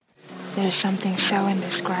There's something so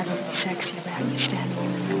indescribably sexy about you standing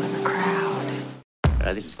in the middle of a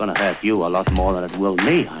crowd. This is going to hurt you a lot more than it will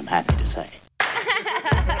me, I'm happy to say.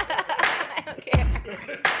 I don't care.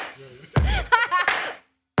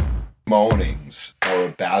 Mornings are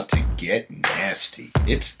about to get nasty.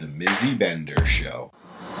 It's the Mizzy Bender Show.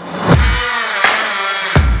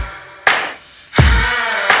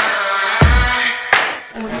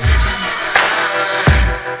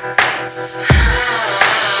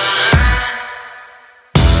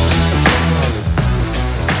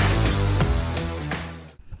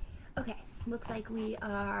 Okay, looks like we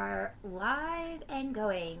are live and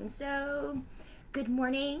going. So, good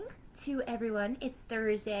morning to everyone. It's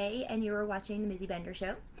Thursday and you are watching the Mizzy Bender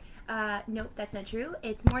Show. Nope, that's not true.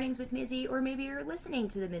 It's Mornings with Mizzy, or maybe you're listening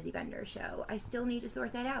to the Mizzy Bender Show. I still need to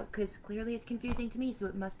sort that out because clearly it's confusing to me, so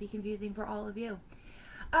it must be confusing for all of you.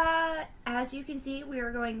 As you can see, we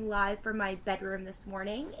are going live from my bedroom this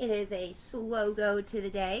morning. It is a slow go to the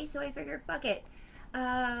day, so I figured, fuck it.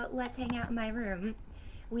 Let's hang out in my room.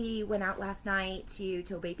 We went out last night to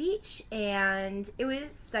Tobay Beach, and it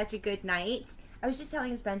was such a good night. I was just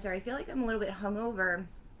telling Spencer, I feel like I'm a little bit hungover.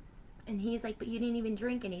 And he's like, but you didn't even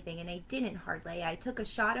drink anything. And I didn't hardly. I took a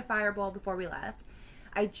shot of Fireball before we left.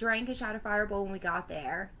 I drank a shot of Fireball when we got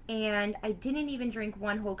there. And I didn't even drink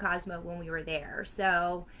one whole Cosmo when we were there.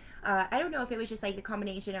 So I don't know if it was just like the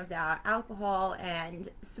combination of the alcohol and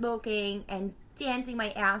smoking and dancing my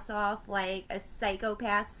ass off like a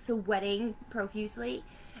psychopath, sweating profusely,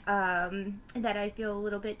 that I feel a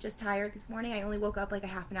little bit just tired this morning. I only woke up like a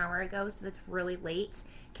half an hour ago, so that's really late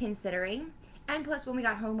considering. And plus, when we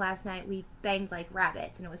got home last night, we banged like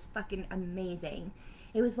rabbits, and it was fucking amazing.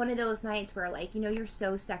 It was one of those nights where, like, you know, you're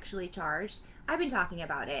so sexually charged. I've been talking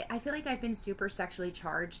about it. I feel like I've been super sexually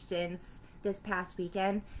charged since this past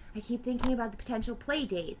weekend. I keep thinking about the potential play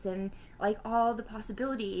dates and, like, all the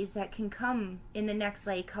possibilities that can come in the next,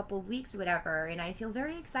 like, couple of weeks or whatever, and I feel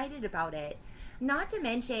very excited about it. Not to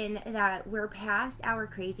mention that we're past our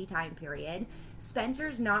crazy time period.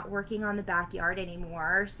 Spencer's not working on the backyard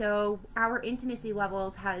anymore, so our intimacy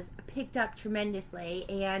levels has picked up tremendously,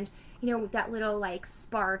 and, you know, that little, like,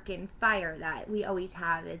 spark and fire that we always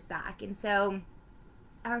have is back. And so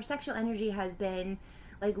our sexual energy has been,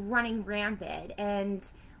 like, running rampant, and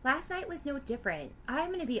last night was no different. I'm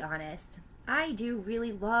going to be honest. I do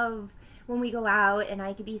really love when we go out and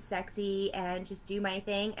I could be sexy and just do my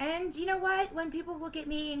thing. And you know what? When people look at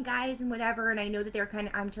me and guys and whatever, and I know that they're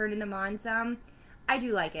I'm turning them on some, I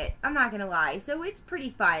do like it. I'm not going to lie. So it's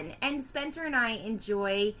pretty fun. And Spencer and I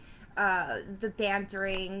enjoy the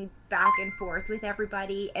bantering back and forth with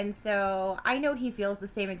everybody. And so I know he feels the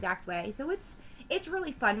same exact way. So it's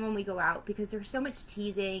really fun when we go out because there's so much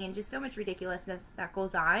teasing and just so much ridiculousness that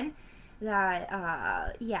goes on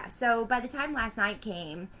that, yeah. So by the time last night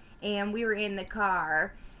came and we were in the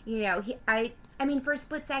car, you know, I mean, for a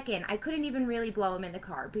split second, I couldn't even really blow him in the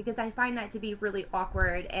car because I find that to be really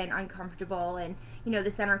awkward and uncomfortable, and, you know,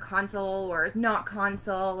 the center console or not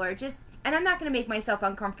console or just, and I'm not going to make myself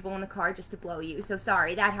uncomfortable in the car just to blow you, so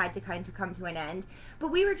sorry, that had to kind of come to an end. But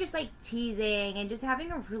we were just, like, teasing and just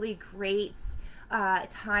having a really great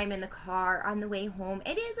time in the car on the way home.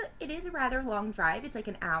 It is a rather long drive. It's like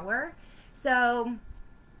an hour, so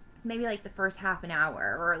maybe like the first half an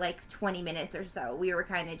hour or like 20 minutes or so, we were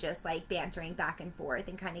kind of just like bantering back and forth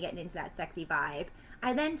and kind of getting into that sexy vibe.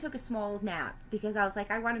 I then took a small nap because I was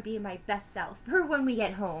like, I want to be my best self for when we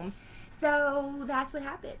get home. So that's what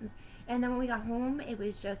happens. And then when we got home, it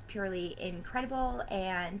was just purely incredible.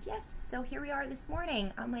 And yes, so here we are this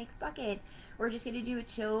morning. I'm like, fuck it. We're just going to do a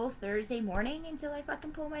chill Thursday morning until I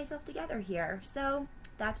fucking pull myself together here. So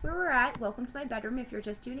that's where we're at. Welcome to my bedroom if you're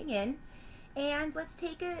just tuning in. And let's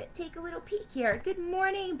take a little peek here. Good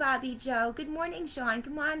morning, Bobby Joe. Good morning, Sean.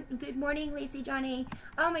 Come on. Good morning, Lacey Johnny.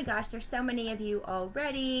 Oh my gosh, there's so many of you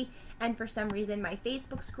already. And for some reason, my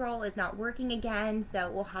Facebook scroll is not working again,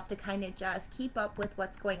 so we'll have to kind of just keep up with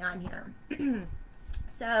what's going on here.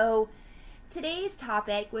 So today's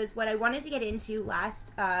topic was what I wanted to get into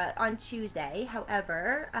on Tuesday.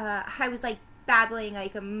 However, I was like babbling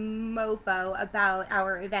like a mofo about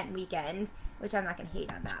our event weekend, which I'm not going to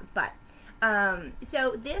hate on that, but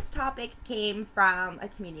so this topic came from a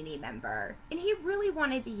community member, and he really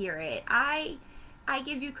wanted to hear it. I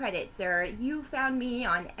give you credit, sir. You found me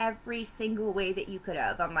on every single way that you could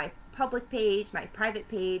have. On my public page, my private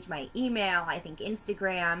page, my email, I think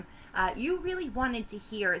Instagram. You really wanted to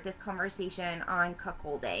hear this conversation on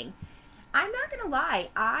cuckolding. I'm not going to lie.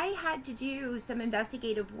 I had to do some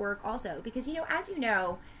investigative work also because, as you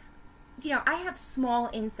know, I have small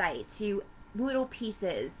insight to little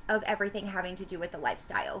pieces of everything having to do with the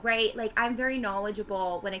lifestyle, right? Like, I'm very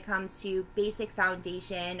knowledgeable when it comes to basic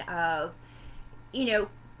foundation of, you know,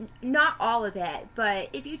 not all of it, but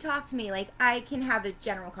if you talk to me, like, I can have a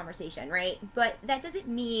general conversation, right? But that doesn't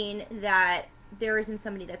mean that there isn't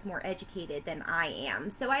somebody that's more educated than I am.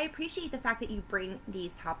 So I appreciate the fact that you bring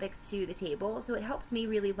these topics to the table. So it helps me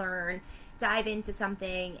really learn, dive into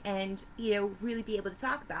something, and, you know, really be able to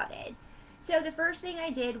talk about it. So the first thing I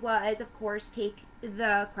did was, of course, take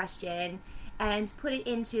the question and put it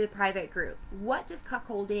into the private group. What does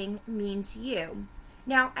cuckolding mean to you?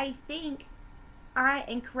 Now, I think,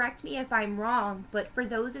 and correct me if I'm wrong, but for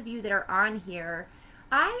those of you that are on here,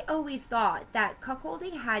 I always thought that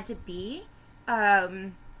cuckolding had to be,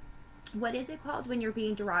 what is it called when you're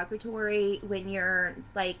being derogatory, when you're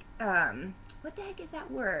like, what the heck is that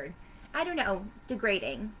word? I don't know,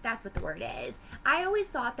 degrading. That's what the word is. I always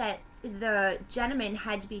thought that the gentleman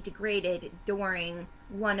had to be degraded during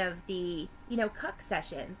one of the, you know, cuck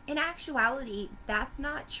sessions. In actuality, that's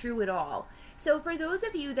not true at all. So for those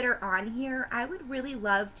of you that are on here, I would really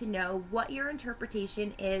love to know what your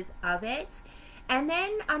interpretation is of it. And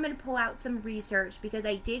then I'm going to pull out some research, because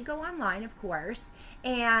I did go online, of course,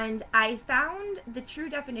 and I found the true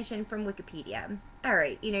definition from Wikipedia. All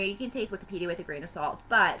right, you know, you can take Wikipedia with a grain of salt,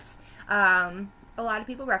 but a lot of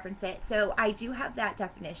people reference it. So I do have that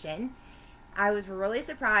definition. I was really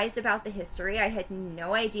surprised about the history. I had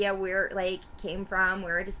no idea where it, like, came from,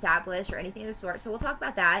 where it established, or anything of the sort. So we'll talk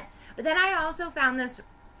about that. But then I also found this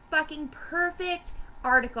fucking perfect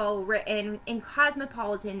article written in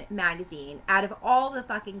Cosmopolitan magazine, out of all the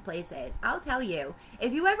fucking places. I'll tell you,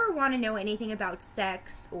 if you ever want to know anything about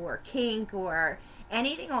sex or kink or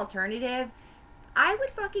anything alternative, I would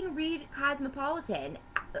fucking read Cosmopolitan.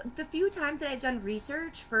 The few times that I've done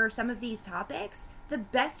research for some of these topics, the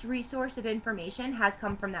best resource of information has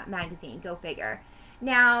come from that magazine. Go figure.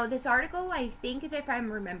 Now, this article, I think, if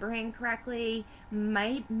I'm remembering correctly,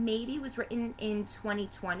 maybe was written in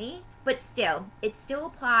 2020, but still, it still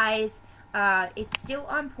applies. It's still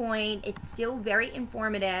on point. It's still very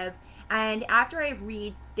informative. And after I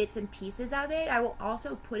read bits and pieces of it, I will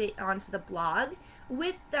also put it onto the blog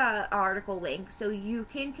with the article link, so you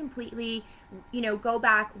can completely, you know, go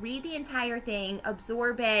back, read the entire thing,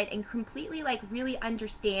 absorb it, and completely, like, really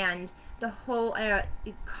understand the whole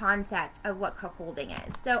concept of what cuckolding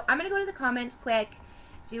is. So I'm going to go to the comments quick,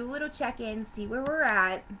 do a little check-in, see where we're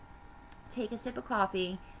at, take a sip of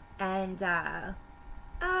coffee, and,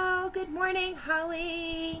 oh, good morning,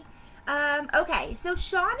 Holly. Okay, so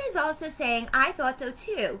Sean is also saying, I thought so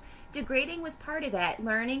too. Degrading was part of it,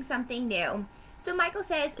 learning something new. So Michael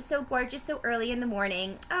says, so gorgeous so early in the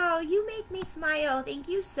morning. Oh, you make me smile. Thank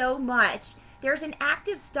you so much. There's an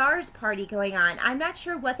active stars party going on. I'm not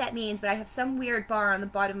sure what that means, but I have some weird bar on the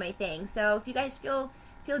bottom of my thing. So if you guys feel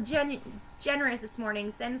generous this morning,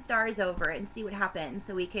 send stars over and see what happens,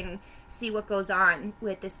 so we can see what goes on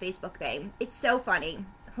with this Facebook thing. It's so funny.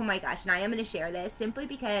 Oh my gosh, and I am going to share this simply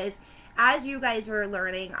because as you guys are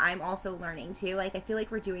learning, I'm also learning too. Like, I feel like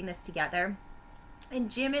we're doing this together. And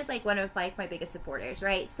Jim is, like, one of, like, my biggest supporters,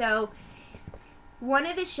 right? So one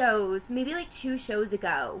of the shows, maybe like 2 shows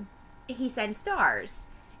ago, he sent stars.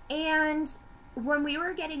 And when we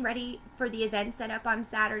were getting ready for the event set up on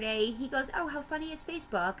Saturday, he goes, oh, how funny is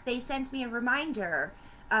Facebook? They sent me a reminder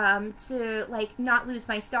to, like, not lose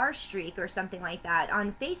my star streak or something like that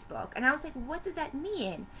on Facebook. And I was like, what does that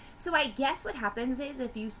mean? So I guess what happens is,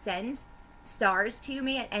 if you send stars to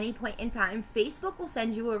me at any point in time, Facebook will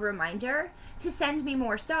send you a reminder to send me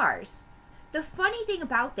more stars. The funny thing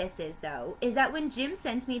about this is, though, is that when Jim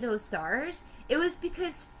sent me those stars, it was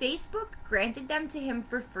because Facebook granted them to him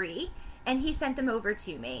for free, and he sent them over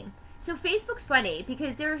to me. So Facebook's funny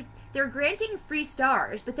because they're granting free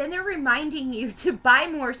stars, but then they're reminding you to buy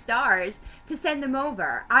more stars to send them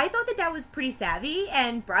over. I thought that was pretty savvy,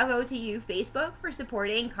 and bravo to you, Facebook, for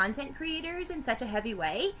supporting content creators in such a heavy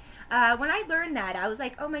way. When I learned that, I was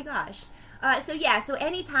like, oh my gosh. So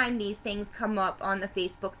anytime these things come up on the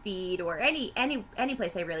Facebook feed or any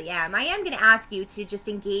place I really am, I am going to ask you to just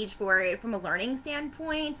engage for it from a learning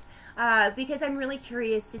standpoint, because I'm really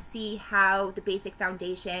curious to see how the basic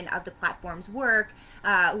foundation of the platforms work,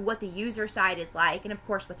 what the user side is like, and of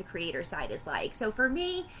course what the creator side is like. So for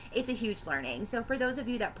me, it's a huge learning. So for those of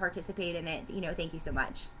you that participate in it, you know, thank you so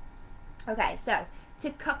much. Okay, so to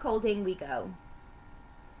cuckolding we go.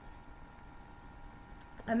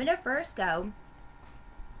 I'm going to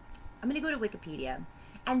go to Wikipedia,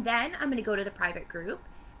 and then I'm going to go to the private group,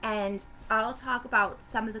 and I'll talk about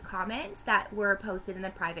some of the comments that were posted in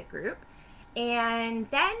the private group, and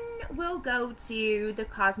then we'll go to the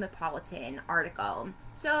Cosmopolitan article.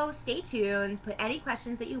 So stay tuned, put any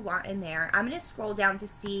questions that you want in there. I'm going to scroll down to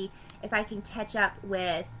see if I can catch up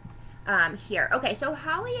with here. Okay, so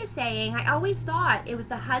Holly is saying, I always thought it was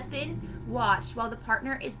the husband watched while the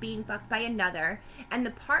partner is being fucked by another, and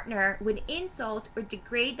the partner would insult or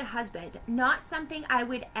degrade the husband. Not something I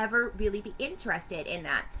would ever really be interested in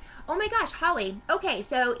that. Oh my gosh, Holly. Okay,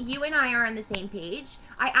 so you and I are on the same page.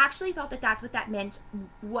 I actually thought that that's what that meant,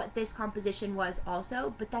 what this composition was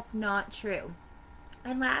also, but that's not true.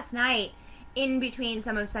 And last night, in between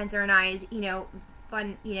some of Spencer and I's,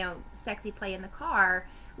 fun, sexy play in the car,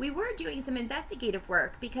 we were doing some investigative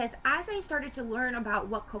work, because as I started to learn about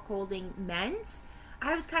what cuckolding meant,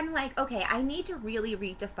 I was kind of like, okay, I need to really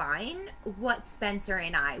redefine what Spencer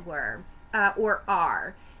and I were, or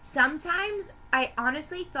are. Sometimes I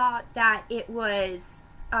honestly thought that it was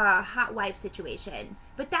a hot wife situation,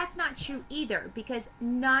 but that's not true either, because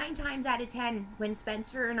 9 times out of 10 when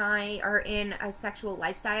Spencer and I are in a sexual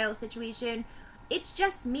lifestyle situation, it's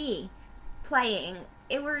just me playing.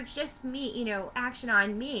 It were just me, action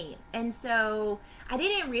on me. And so I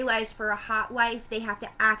didn't realize for a hot wife they have to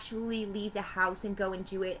actually leave the house and go and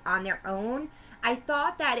do it on their own. I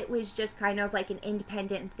thought that it was just kind of like an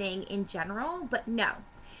independent thing in general, but no.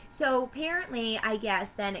 So apparently, I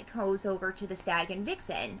guess, then it goes over to the stag and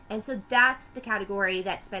vixen. And so that's the category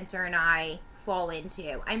that Spencer and I fall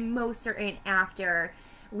into. I'm most certain after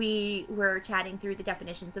we were chatting through the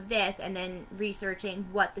definitions of this and then researching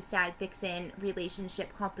what the stag vixen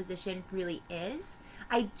relationship composition really is.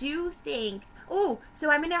 I do think, so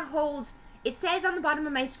I'm going to hold, it says on the bottom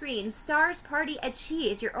of my screen, stars party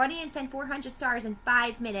achieved. Your audience sent 400 stars in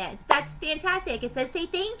 5 minutes. That's fantastic. It says, say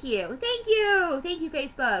thank you. Thank you. Thank you,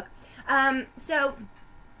 Facebook. So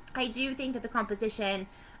I do think that the composition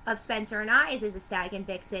of Spencer and I's is a stag and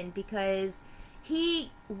vixen, because he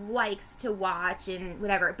likes to watch and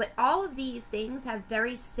whatever, but all of these things have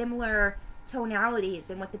very similar tonalities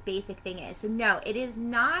in what the basic thing is. So no, it is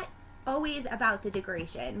not always about the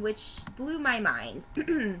degradation, which blew my mind.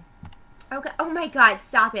 Okay, oh my god,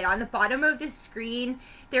 stop it. On the bottom of the screen,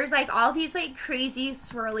 there's like all these like crazy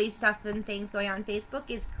swirly stuff and things going on. Facebook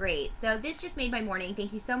is great. So this just made my morning.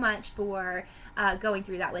 Thank you so much for going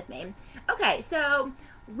through that with me. Okay, so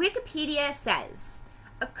Wikipedia says,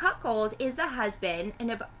 a cuckold is the husband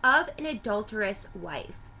of an adulterous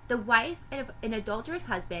wife. The wife of an adulterous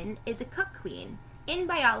husband is a cuck queen. In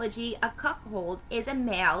biology, a cuckold is a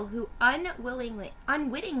male who unwittingly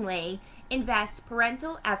invests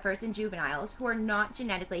parental efforts in juveniles who are not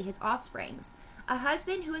genetically his offsprings. A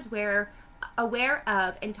husband who is aware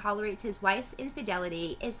of and tolerates his wife's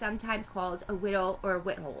infidelity is sometimes called a widow or a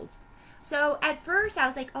withold. So at first I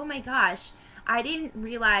was like, oh my gosh, I didn't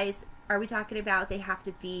realize, are we talking about they have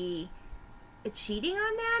to be cheating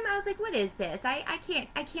on them? I was like, what is this? I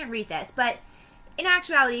can't read this. But in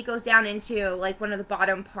actuality, it goes down into like one of the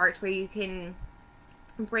bottom parts where you can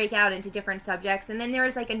break out into different subjects. And then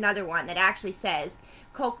there's like another one that actually says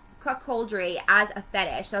cuckoldry as a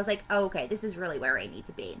fetish. So I was like, oh, okay, this is really where I need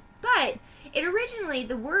to be. But it originally,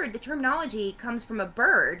 the terminology comes from a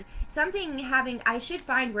bird. I should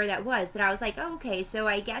find where that was, but I was like, oh, okay, so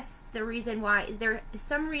I guess the reason why,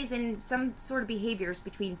 some sort of behaviors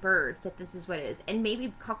between birds, that this is what it is. And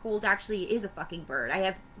maybe cuckold actually is a fucking bird. I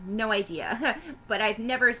have no idea, but I've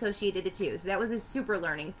never associated the two, so that was a super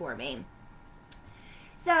learning for me.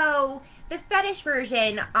 So, the fetish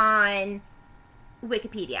version on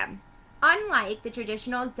Wikipedia. Unlike the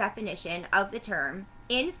traditional definition of the term,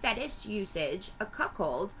 in fetish usage, a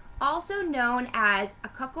cuckold, also known as a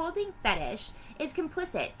cuckolding fetish, is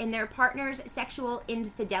complicit in their partner's sexual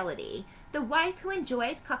infidelity. The wife who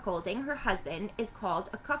enjoys cuckolding her husband is called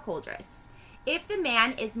a cuckoldress. If the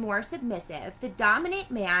man is more submissive, the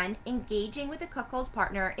dominant man engaging with a cuckold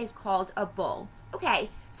partner is called a bull. Okay,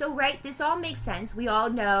 so right, this all makes sense. We all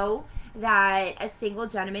know that a single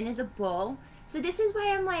gentleman is a bull. So this is why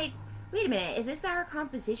I'm like, wait a minute, is this our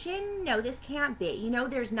composition? No, this can't be.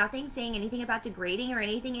 There's nothing saying anything about degrading or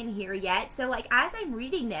anything in here yet. So, like, as I'm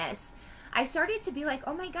reading this, I started to be like,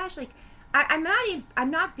 oh my gosh, like, I'm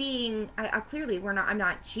not cheating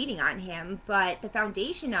on him, but the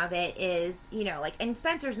foundation of it is, and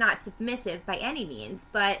Spencer's not submissive by any means,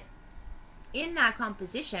 but in that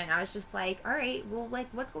composition, I was just like, all right, well, like,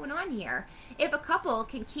 what's going on here? If a couple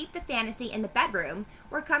can keep the fantasy in the bedroom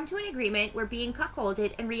or come to an agreement where being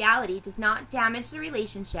cuckolded in reality does not damage the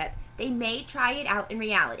relationship, they may try it out in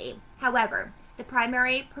reality. However, the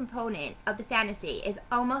primary proponent of the fantasy is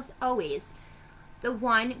almost always the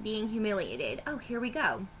one being humiliated. Oh, here we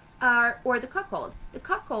go. Or the cuckold. The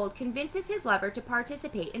cuckold convinces his lover to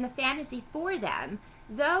participate in the fantasy for them,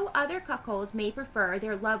 though other cuckolds may prefer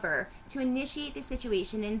their lover to initiate the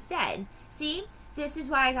situation instead. See, this is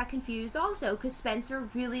why I got confused also, because Spencer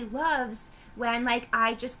really loves when, like,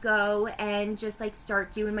 I just go and just, like,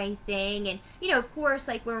 start doing my thing. And, you know, of course,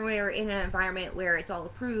 like, when we're in an environment where it's all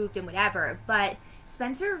approved and whatever. But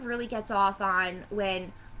Spencer really gets off on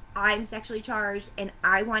when I'm sexually charged and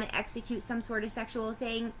I want to execute some sort of sexual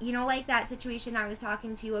thing. You know, like that situation I was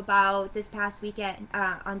talking to you about this past weekend,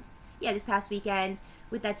 this past weekend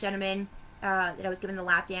with that gentleman that I was giving the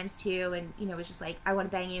lap dance to, and, you know, it was just like, I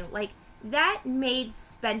want to bang you. Like, that made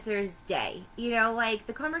Spencer's day. You know, like,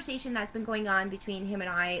 the conversation that's been going on between him and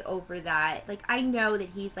I over that, like, I know that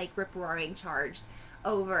he's, like, rip-roaring charged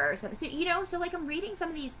over something. So, you know, so, like, I'm reading some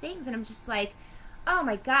of these things, and I'm just like, oh,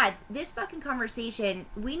 my God, this fucking conversation,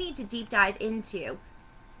 we need to deep dive into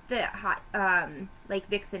the hot, like,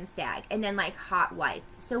 vixen stag, and then, like, hot wife,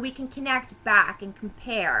 so we can connect back and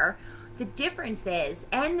compare the differences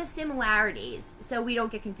and the similarities, so we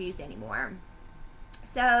don't get confused anymore.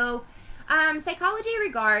 So, psychology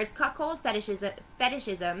regards cuckold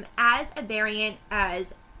fetishism as a variant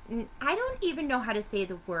as, I don't even know how to say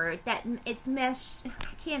the word, that it's I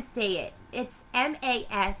can't say it. It's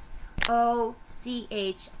MASOCHISM.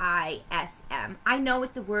 I know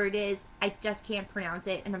what the word is, I just can't pronounce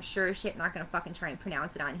it, and I'm sure as shit not gonna fucking try and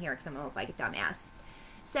pronounce it on here because I'm gonna look like a dumbass.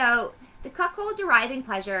 So, the cuckold deriving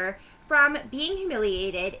pleasure from being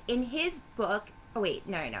humiliated in his book, oh wait,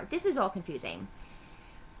 no, this is all confusing.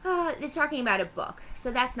 It's talking about a book, so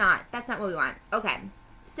that's not what we want. Okay,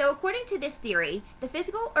 so according to this theory, the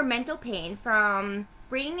physical or mental pain from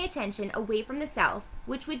bringing attention away from the self,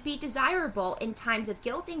 which would be desirable in times of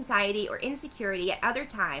guilt, anxiety, or insecurity at other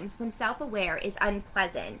times when self-aware is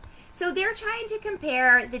unpleasant. So they're trying to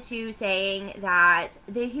compare the two, saying that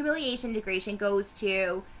the humiliation degradation goes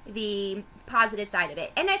to the positive side of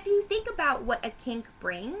it. And if you think about what a kink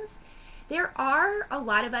brings, there are a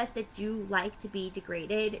lot of us that do like to be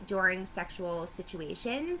degraded during sexual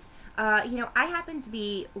situations. You know, I happen to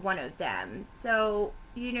be one of them. So,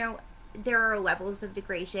 you know, there are levels of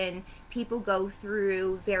degradation. People go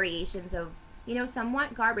through variations of, you know, some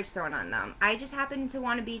want garbage thrown on them. I just happen to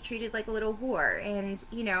want to be treated like a little whore and,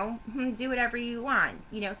 you know, do whatever you want.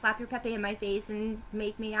 You know, slap your pepe in my face and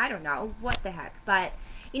make me, I don't know, what the heck. But,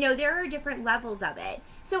 you know, there are different levels of it.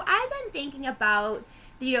 So as I'm thinking about,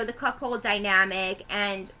 you know, the cuckold dynamic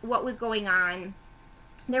and what was going on,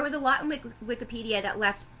 there was a lot in Wikipedia that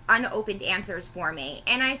left unopened answers for me.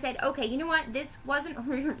 And I said, okay, you know what? This wasn't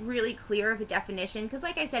really clear of a definition because,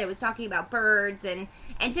 like I said, it was talking about birds and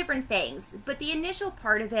different things. But the initial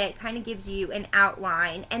part of it kind of gives you an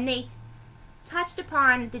outline, and they touched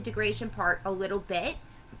upon the degradation part a little bit.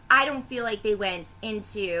 I don't feel like they went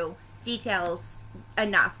into details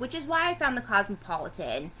enough, which is why I found the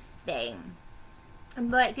cosmopolitan thing.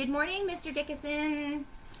 But good morning, Mr. Dickinson.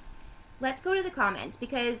 Let's go to the comments,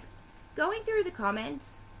 because going through the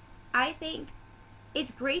comments, I think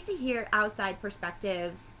it's great to hear outside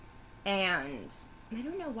perspectives. And I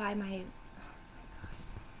don't know why oh my God.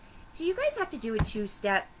 Do you guys have to do a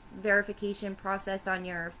 2-step verification process on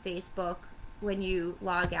your Facebook when you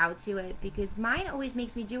log out to it? Because mine always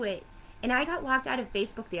makes me do it. And I got locked out of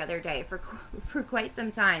Facebook the other day for quite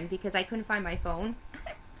some time because I couldn't find my phone.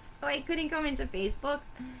 So I couldn't go into Facebook.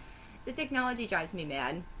 The technology drives me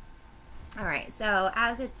mad. All right, so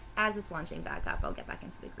as it's launching back up, I'll get back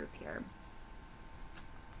into the group here.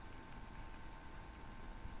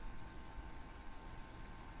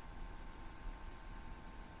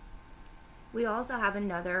 We also have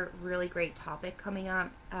another really great topic coming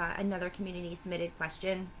up, another community submitted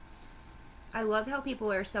question. I love how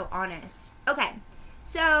people are so honest. Okay,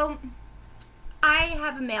 so I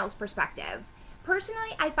have a male's perspective. Personally,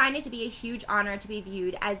 I find it to be a huge honor to be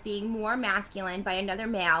viewed as being more masculine by another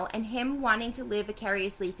male and him wanting to live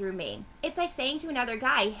vicariously through me. It's like saying to another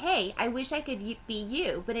guy, hey, I wish I could be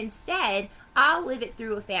you, but instead, I'll live it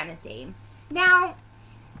through a fantasy. Now,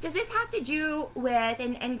 does this have to do with,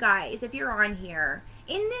 and guys, if you're on here,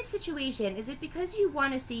 in this situation, is it because you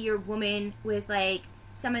want to see your woman with, like,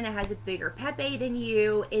 someone that has a bigger pepe than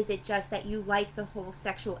you? Is it just that you like the whole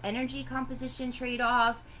sexual energy composition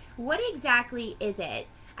trade-off? What exactly is it?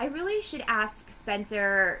 I really should ask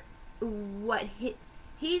Spencer what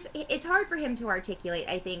it's hard for him to articulate,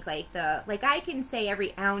 I think, like I can say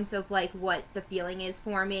every ounce of, like, what the feeling is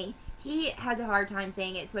for me. He has a hard time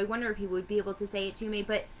saying it, so I wonder if he would be able to say it to me,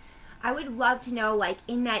 but I would love to know, like,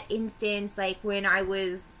 in that instance, like, when I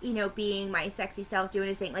was, you know, being my sexy self doing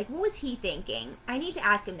his thing, like, what was he thinking? I need to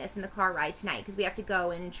ask him this in the car ride tonight, because we have to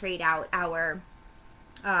go and trade out our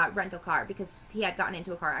rental car, because he had gotten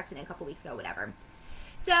into a car accident a couple weeks ago, whatever.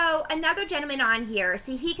 So another gentleman on here,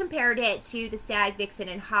 see, he compared it to the stag vixen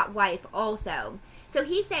and hot wife also. So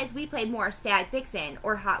he says we play more stag vixen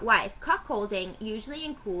or hot wife. Cuckolding usually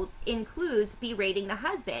includes berating the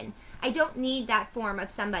husband. I don't need that form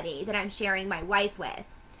of somebody that I'm sharing my wife with.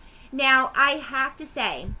 Now, I have to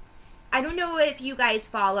say, I don't know if you guys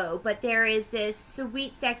follow, but there is this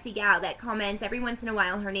sweet, sexy gal that comments every once in a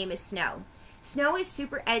while. Her name is Snow. Snow is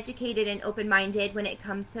super educated and open-minded when it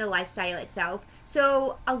comes to the lifestyle itself.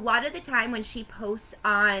 So a lot of the time when she posts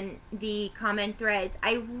on the comment threads,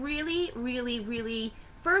 I really,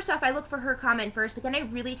 first off, I look for her comment first, but then I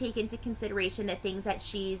really take into consideration the things that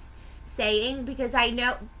she's saying, because I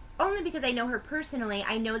know, only because I know her personally,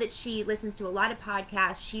 I know that she listens to a lot of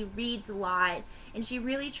podcasts, she reads a lot, and she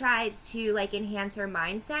really tries to like enhance her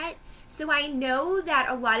mindset. So I know that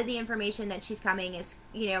a lot of the information that she's coming is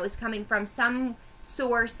coming from some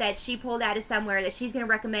source that she pulled out of somewhere that she's going to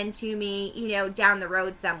recommend to me, down the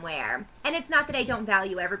road somewhere. And it's not that I don't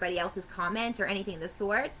value everybody else's comments or anything of the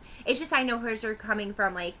sorts. It's just I know hers are coming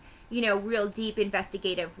from real deep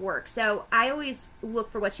investigative work. So I always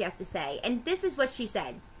look for what she has to say. And this is what she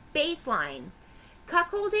said. Baseline.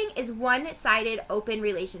 Cuckolding is one-sided open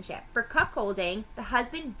relationship. For cuckolding, the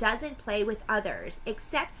husband doesn't play with others,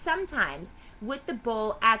 except sometimes with the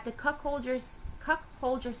bull at the cuckoldress's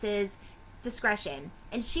discretion,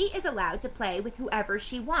 and she is allowed to play with whoever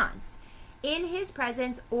she wants, in his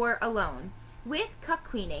presence or alone. With cuck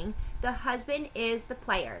queening, the husband is the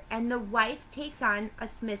player, and the wife takes on a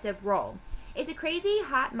submissive role. It's a crazy,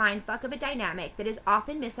 hot mindfuck of a dynamic that is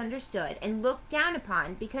often misunderstood and looked down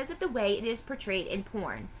upon because of the way it is portrayed in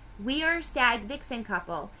porn. We are a stag vixen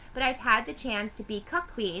couple, but I've had the chance to be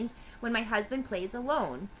cuck queens when my husband plays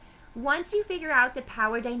alone. Once you figure out the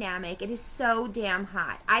power dynamic, it is so damn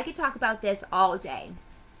hot. I could talk about this all day.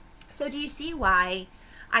 So do you see why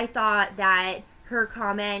I thought that her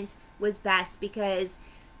comment was best? Because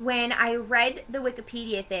when I read the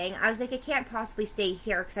Wikipedia thing, I was like, I can't possibly stay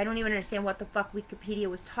here because I don't even understand what the fuck Wikipedia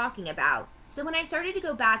was talking about. So when I started to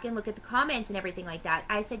go back and look at the comments and everything like that,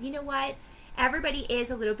 I said, you know what? Everybody is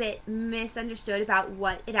a little bit misunderstood about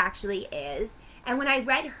what it actually is. And when I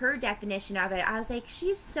read her definition of it, I was like,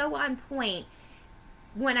 she's so on point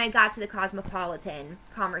when I got to the Cosmopolitan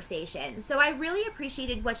conversation. So I really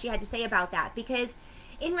appreciated what she had to say about that, because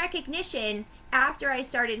in recognition, after I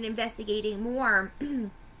started investigating more,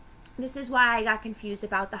 this is why I got confused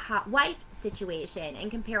about the hot wife situation and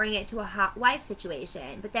comparing it to a hot wife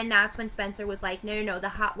situation. But then that's when Spencer was like, no, the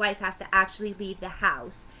hot wife has to actually leave the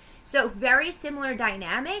house. So very similar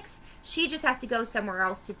dynamics. She just has to go somewhere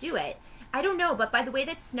else to do it. I don't know, but by the way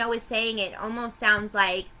that Snow is saying it, almost sounds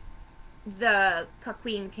like the cuck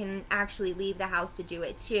queen can actually leave the house to do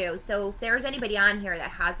it too. So if there's anybody on here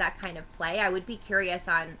that has that kind of play, I would be curious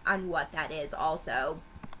on what that is also.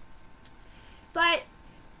 But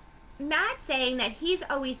Matt's saying that he's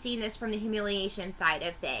always seen this from the humiliation side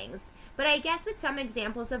of things. But I guess with some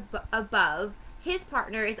examples above, his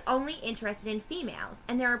partner is only interested in females.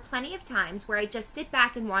 And there are plenty of times where I just sit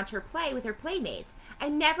back and watch her play with her playmates. I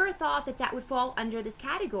never thought that would fall under this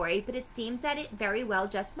category, but it seems that it very well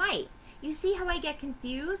just might. You see how I get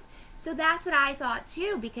confused? So that's what I thought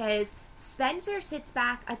too, because Spencer sits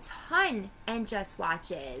back a ton and just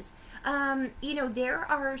watches. There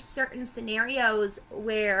are certain scenarios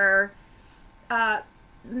where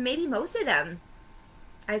maybe most of them,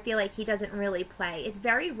 I feel like he doesn't really play. It's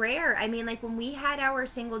very rare. I mean, like when we had our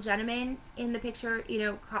single gentleman in the picture,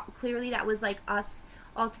 clearly that was like us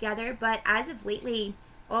all together. But as of lately,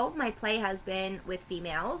 all of my play has been with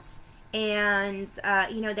females. And,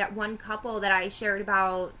 that one couple that I shared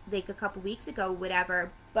about like a couple weeks ago,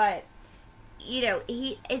 whatever. But,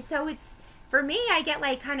 for me, I get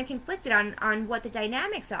like kind of conflicted on what the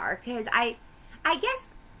dynamics are. Because I guess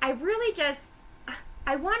I really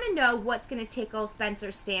I want to know what's going to tickle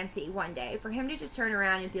Spencer's fancy one day. For him to just turn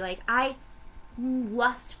around and be like, I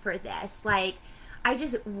lust for this. Like, I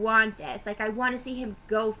just want this. Like, I want to see him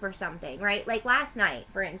go for something, right? Like last night,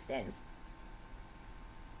 for instance.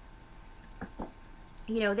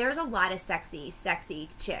 There's a lot of sexy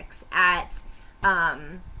chicks at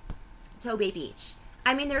Tobay Beach.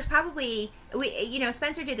 I mean, there's probably,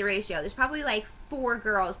 Spencer did the ratio. There's probably like 4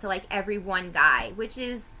 girls to like every 1 guy, which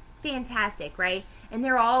is fantastic, right? And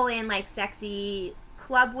they're all in like sexy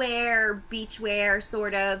club wear, beach wear,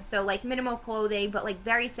 sort of. So like minimal clothing, but like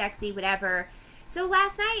very sexy, whatever. So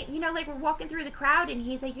last night, like we're walking through the crowd and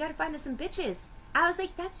he's like, you gotta find us some bitches. I was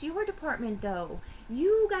like, that's your department though.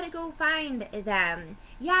 You gotta go find them.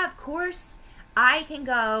 Yeah, of course I can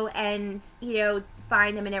go and,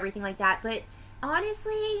 find them and everything like that. But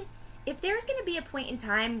honestly, if there's going to be a point in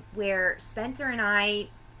time where Spencer and I,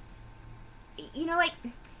 you know, like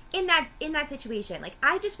in that situation, like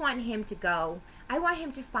I just want him to go. I want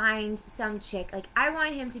him to find some chick. Like I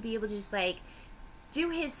want him to be able to just like do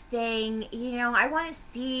his thing, you know. I want to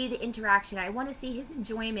see the interaction. I want to see his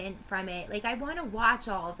enjoyment from it. Like I want to watch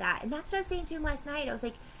all of that. And that's what I was saying to him last night. I was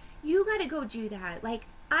like, you got to go do that. Like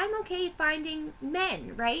I'm okay finding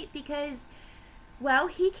men, right? Because, well,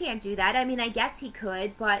 he can't do that. I mean, I guess he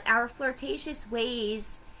could, but our flirtatious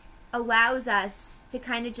ways allows us to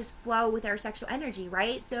kind of just flow with our sexual energy,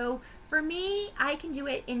 right? So for me, I can do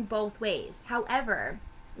it in both ways. However,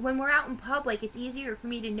 when we're out in public, it's easier for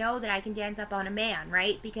me to know that I can dance up on a man,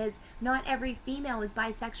 right? Because not every female is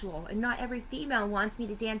bisexual, and not every female wants me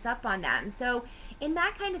to dance up on them. So in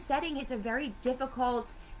that kind of setting, it's a very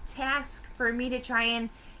difficult task for me to try and,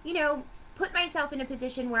 you know, put myself in a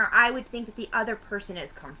position where I would think that the other person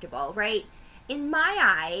is comfortable, right? In my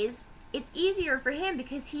eyes, it's easier for him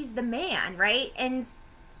because he's the man, right? And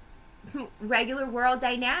regular world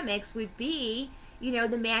dynamics would be, you know,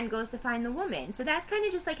 the man goes to find the woman. So that's kind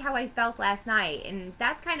of just like how I felt last night. And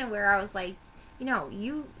that's kind of where I was like, you know,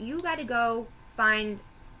 you got to go find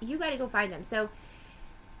them. So,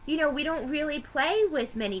 you know, we don't really play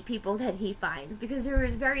with many people that he finds because there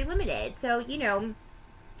is very limited. So, you know,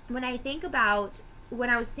 when I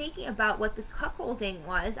was thinking about what this cuckolding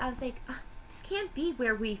was, I was like, this can't be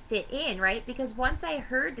where we fit in, right? Because once I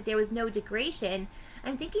heard that there was no degradation,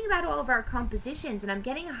 I'm thinking about all of our compositions and I'm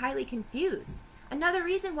getting highly confused. Another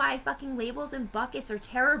reason why fucking labels and buckets are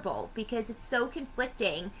terrible, because it's so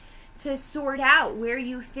conflicting to sort out where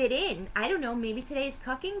you fit in. I don't know, maybe today's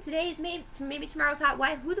cucking, maybe tomorrow's hot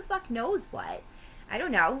wife, who the fuck knows what? I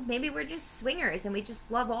don't know, maybe we're just swingers and we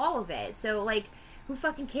just love all of it. So like, who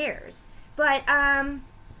fucking cares? But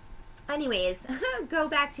anyways, go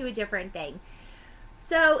back to a different thing.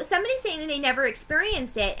 So somebody's saying that they never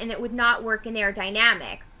experienced it and it would not work in their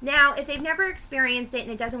dynamic. Now, if they've never experienced it and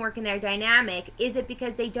it doesn't work in their dynamic, is it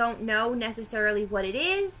because they don't know necessarily what it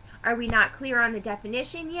is? Are we not clear on the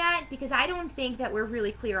definition yet? Because I don't think that we're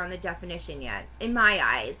really clear on the definition yet, in my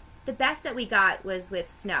eyes. The best that we got was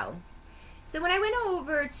with Snow. So when I went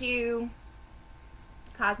over to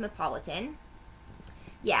Cosmopolitan,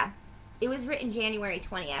 yeah, it was written January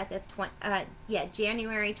 20th of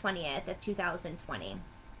 2020.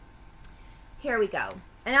 Here we go.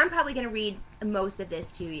 And I'm probably going to read most of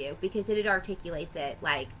this to you because it articulates it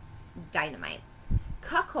like dynamite.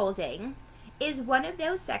 Cuckolding is one of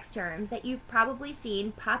those sex terms that you've probably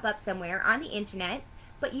seen pop up somewhere on the internet,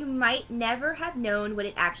 but you might never have known what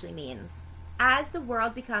it actually means. As the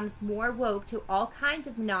world becomes more woke to all kinds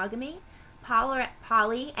of monogamy,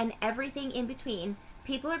 poly, and everything in between,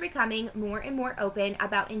 people are becoming more and more open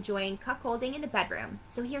about enjoying cuckolding in the bedroom.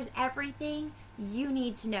 So here's everything you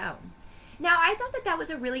need to know. Now, I thought that was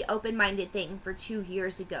a really open-minded thing for 2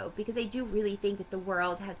 years ago because I do really think that the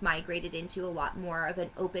world has migrated into a lot more of an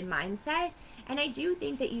open mindset. And I do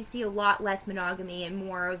think that you see a lot less monogamy and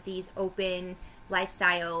more of these open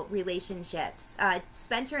lifestyle relationships.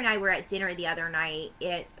 Spencer and I were at dinner the other night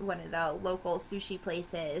at one of the local sushi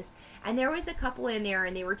places, and there was a couple in there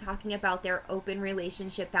and they were talking about their open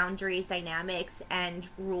relationship boundaries, dynamics, and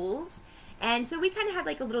rules. And so we kind of had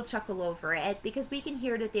like a little chuckle over it because we can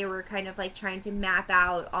hear that they were kind of like trying to map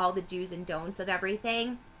out all the do's and don'ts of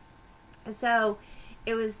everything. So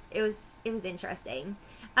it was interesting.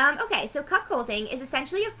 Okay, so cuckolding is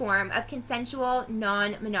essentially a form of consensual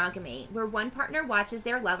non-monogamy where one partner watches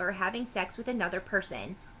their lover having sex with another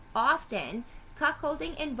person. Often,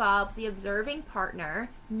 cuckolding involves the observing partner,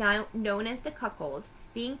 known as the cuckold,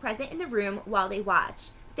 being present in the room while they watch.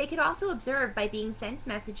 They could also observe by being sent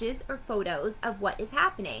messages or photos of what is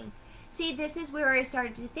happening. See, this is where I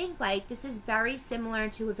started to think like this is very similar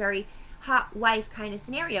to a very hot wife kind of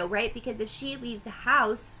scenario, right? Because if she leaves the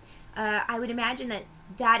house, I would imagine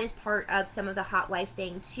that is part of some of the hot wife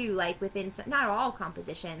thing too, like within some, not all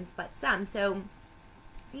compositions, but some. So,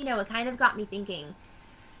 you know, it kind of got me thinking.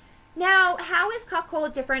 Now, how is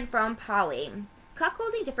cuckold different from poly?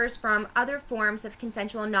 Cuckolding differs from other forms of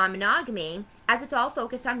consensual non-monogamy as it's all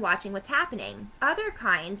focused on watching what's happening. Other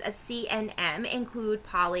kinds of CNM include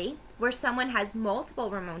poly, where someone has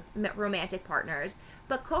multiple romantic partners,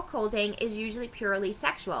 but cuckolding is usually purely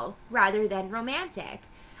sexual rather than romantic.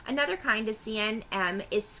 Another kind of CNM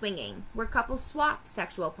is swinging, where couples swap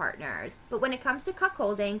sexual partners. But when it comes to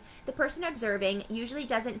cuckolding, the person observing usually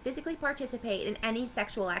doesn't physically participate in any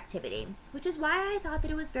sexual activity, which is why I thought that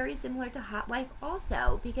it was very similar to hot wife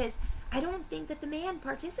also, because I don't think that the man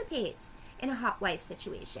participates in a hot wife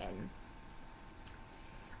situation.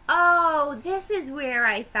 Oh, this is where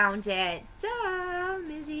I found it. Duh,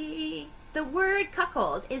 Mizzy. The word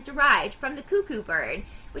cuckold is derived from the cuckoo bird,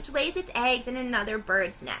 which lays its eggs in another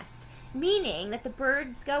bird's nest, meaning that the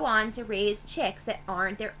birds go on to raise chicks that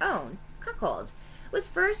aren't their own. Cuckold was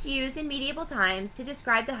first used in medieval times to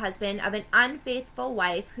describe the husband of an unfaithful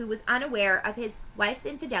wife who was unaware of his wife's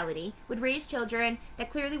infidelity, would raise children that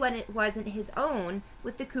clearly wasn't his own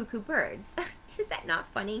with the cuckoo birds. Is that not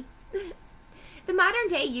funny? The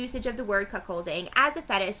modern-day usage of the word cuckolding as a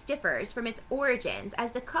fetish differs from its origins,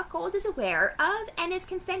 as the cuckold is aware of and is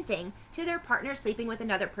consenting to their partner sleeping with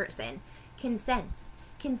another person. Consent.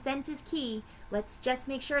 Consent is key. Let's just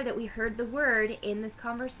make sure that we heard the word in this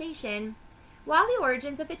conversation. While the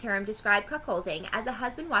origins of the term describe cuckolding as a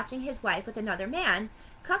husband watching his wife with another man,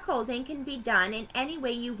 cuckolding can be done in any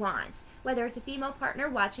way you want, whether it's a female partner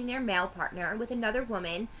watching their male partner with another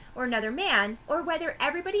woman or another man, or whether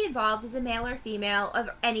everybody involved is a male or female of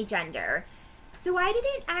any gender. So I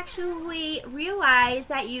didn't actually realize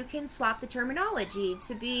that you can swap the terminology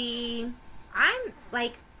to be, I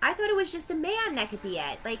thought it was just a man that could be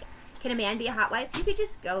it. Like, can a man be a hot wife? You could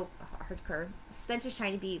just go hardcore. Spencer's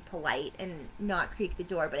trying to be polite and not creak the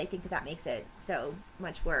door, but I think that makes it so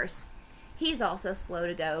much worse. He's also slow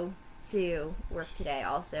to go to work today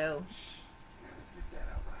also.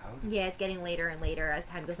 Yeah, it's getting later and later as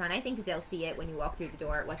time goes on. I think that they'll see it when you walk through the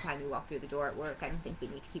door, at what time you walk through the door at work. I don't think we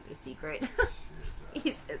need to keep it a secret.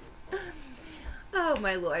 Jesus. Oh,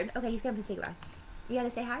 my Lord. Okay, he's going to say goodbye. You got to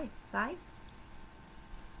say hi. Bye.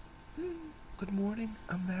 Good morning,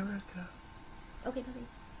 America. Okay, puppy.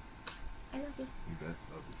 I love you. You bet.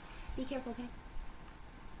 Love you. Be careful, okay?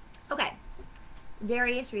 Okay.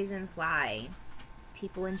 Various reasons why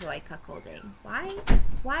people enjoy cuckolding.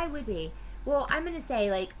 Why would we? Well, I'm going to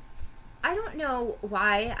say, like, I don't know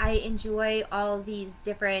why I enjoy all these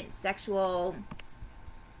different sexual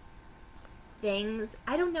things.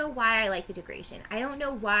 I don't know why I like the degradation. I don't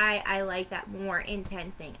know why I like that more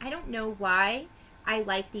intense thing. I don't know why I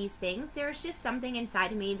like these things. There's just something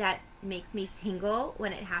inside of me that makes me tingle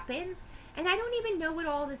when it happens. And I don't even know what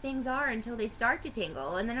all the things are until they start to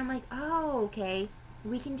tingle. And then I'm like, oh, okay,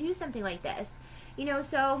 we can do something like this. You know,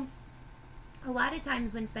 so a lot of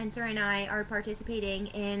times when Spencer and I are participating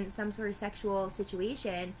in some sort of sexual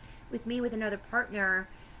situation with me with another partner,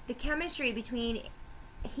 the chemistry between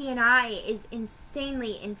he and I is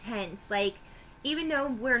insanely intense. Like, even though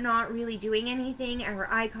we're not really doing anything, our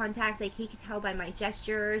eye contact, like, he could tell by my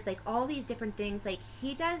gestures, like, all these different things. Like,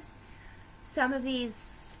 he does some of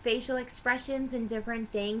these facial expressions and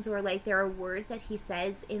different things, or like there are words that he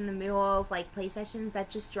says in the middle of like play sessions that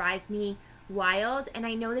just drive me wild. And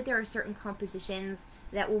I know that there are certain compositions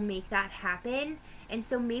that will make that happen, and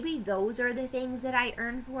so maybe those are the things that I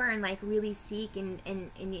earn for and like really seek and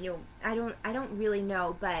you know, I don't really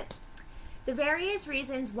know. But the various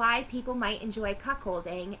reasons why people might enjoy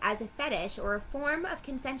cuckolding as a fetish or a form of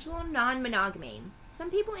consensual non-monogamy. Some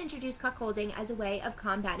people introduce cuckolding as a way of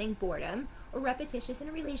combating boredom or repetitious in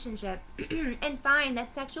a relationship and find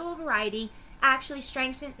that sexual variety actually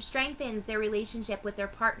strengthens their relationship with their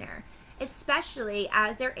partner, especially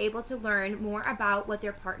as they're able to learn more about what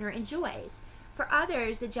their partner enjoys. For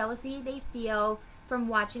others, the jealousy they feel from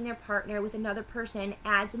watching their partner with another person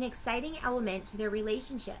adds an exciting element to their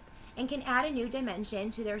relationship and can add a new dimension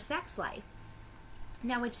to their sex life.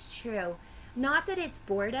 Now, it's true. Not that it's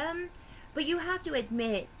boredom, but you have to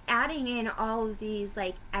admit, adding in all of these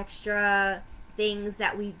like extra things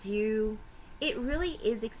that we do, it really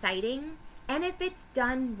is exciting. And if it's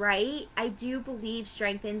done right, I do believe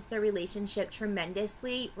strengthens the relationship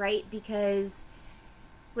tremendously, right? Because,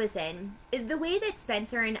 listen, the way that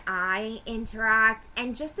Spencer and I interact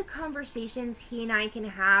and just the conversations he and I can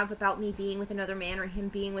have about me being with another man or him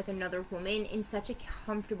being with another woman in such a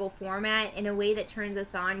comfortable format in a way that turns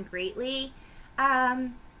us on greatly,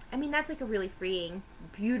 I mean, that's like a really freeing,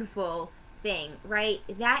 beautiful thing, right?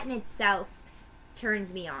 That in itself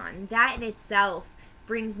turns me on. That in itself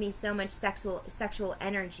brings me so much sexual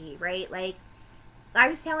energy, right? Like, I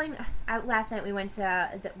was telling, last night we went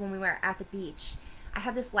to, when we were at the beach, I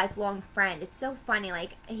have this lifelong friend. It's so funny.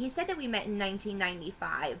 Like, he said that we met in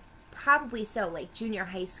 1995. Probably so, like junior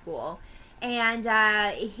high school. And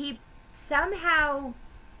he somehow,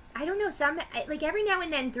 I don't know, like every now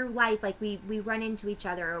and then through life, like we run into each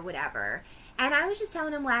other or whatever. And I was just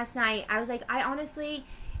telling him last night, I was like, I honestly,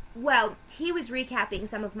 well, he was recapping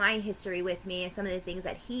some of my history with me and some of the things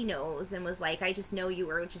that he knows, and was like, I just know you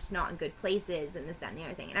were just not in good places and this, that, and the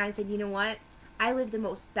other thing. And I said, you know what? I live the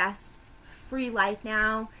most best free life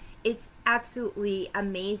now. It's absolutely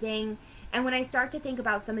amazing. And when I start to think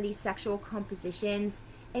about some of these sexual compositions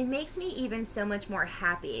it makes me even so much more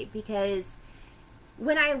happy, because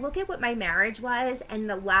when I look at what my marriage was and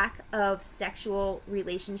the lack of sexual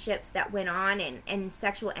relationships that went on, and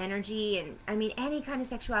sexual energy, and I mean any kind of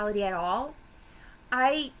sexuality at all,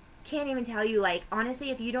 I can't even tell you, like,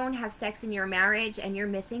 honestly, if you don't have sex in your marriage and you're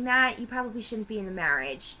missing that, you probably shouldn't be in the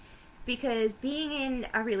marriage. Because being in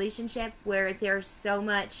a relationship where there's so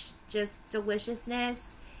much just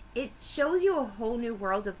deliciousness, it shows you a whole new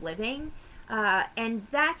world of living. And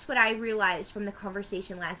that's what I realized from the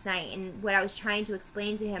conversation last night, and what I was trying to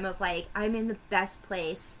explain to him of, like, I'm in the best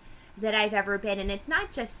place that I've ever been. And it's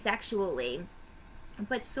not just sexually,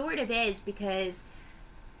 but sort of is, because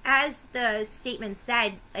as the statement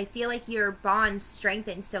said, I feel like your bond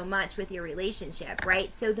strengthens so much with your relationship,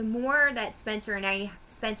 right? So the more that Spencer and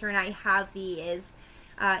I have these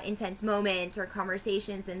intense moments or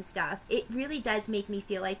conversations and stuff, it really does make me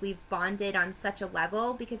feel like we've bonded on such a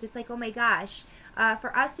level, because it's like, oh my gosh,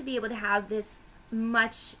 for us to be able to have this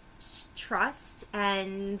much trust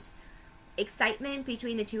and excitement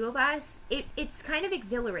between the two of us, it's kind of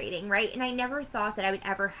exhilarating, right? And I never thought that I would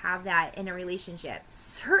ever have that in a relationship,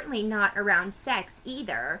 certainly not around sex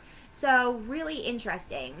either. So really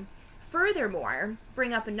interesting. Furthermore,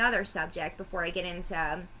 bring up another subject before I get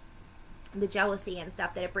into the jealousy and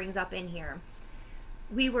stuff that it brings up in here.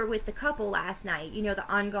 We were with the couple last night, you know, the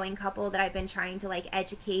ongoing couple that I've been trying to, like,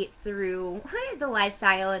 educate through the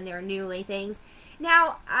lifestyle and their newly things.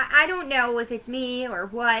 Now, I don't know if it's me or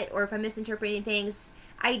what, or if I'm misinterpreting things.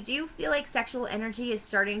 I do feel like sexual energy is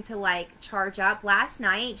starting to, like, charge up. Last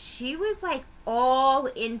night, she was, like, all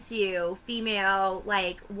into female,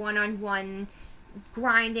 like, one-on-one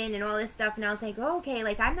grinding and all this stuff, and I was like, oh, okay,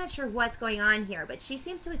 like, I'm not sure what's going on here, but she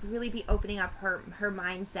seems to, like, really be opening up her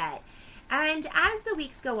mindset. And as the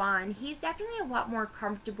weeks go on, he's definitely a lot more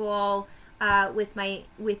comfortable with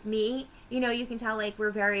me. You know, you can tell, like,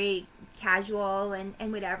 we're very casual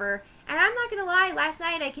and whatever. And I'm not gonna lie, last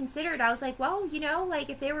night I was like, well, you know, like,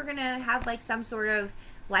 if they were gonna have, like, some sort of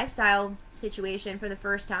lifestyle situation for the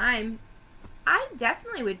first time, I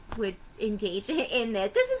definitely would engage in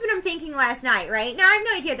this. This is what I'm thinking last night, right? Now, I have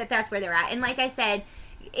no idea that that's where they're at. And like I said,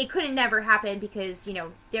 it couldn't never happen, because, you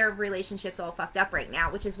know, their relationship's all fucked up right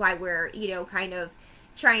now, which is why we're, you know, kind of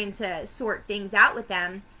trying to sort things out with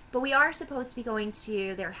them. But we are supposed to be going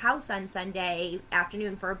to their house on Sunday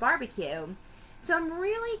afternoon for a barbecue. So I'm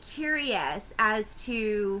really curious as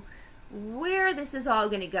to where this is all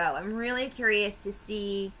going to go. I'm really curious to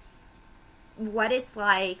see what it's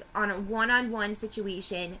like on a one-on-one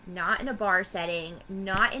situation, not in a bar setting,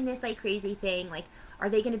 not in this, like, crazy thing. Like, are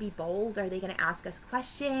they going to be bold? Are they going to ask us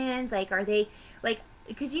questions? Like, are they, like,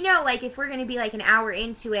 because, you know, like, if we're going to be, like, an hour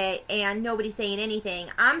into it and nobody's saying anything,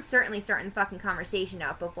 I'm certainly starting the fucking conversation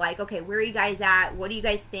up of, like, okay, where are you guys at? What do you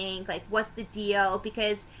guys think? Like, what's the deal?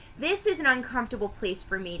 Because this is an uncomfortable place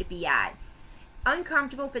for me to be at.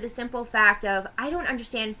 Uncomfortable for the simple fact of, I don't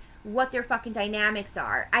understand what their fucking dynamics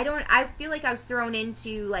are. I feel like I was thrown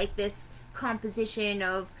into, like, this composition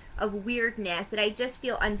of weirdness that I just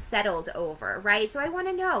feel unsettled over, right? So I want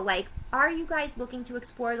to know, like, are you guys looking to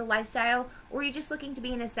explore the lifestyle, or are you just looking to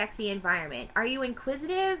be in a sexy environment? Are you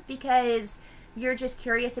inquisitive because you're just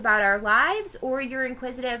curious about our lives, or you're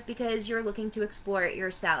inquisitive because you're looking to explore it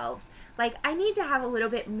yourselves? Like, I need to have a little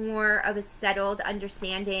bit more of a settled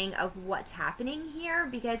understanding of what's happening here,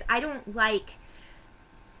 because I don't want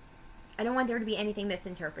there to be anything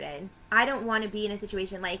misinterpreted. I don't want to be in a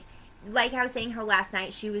situation like I was saying, how last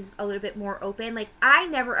night she was a little bit more open. Like, I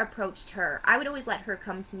never approached her. I would always let her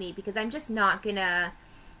come to me, because I'm just not gonna,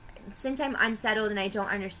 since I'm unsettled and I don't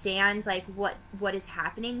understand, like, what is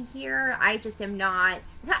happening here,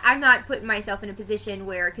 I'm not putting myself in a position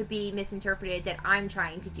where it could be misinterpreted that I'm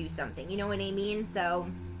trying to do something, you know what I mean? So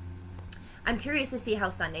I'm curious to see how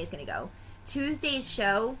Sunday's gonna go. Tuesday's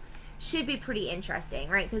show should be pretty interesting,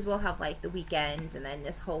 right? Because we'll have, like, the weekend and then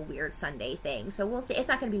this whole weird Sunday thing. So we'll see. It's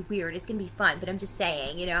not going to be weird. It's going to be fun. But I'm just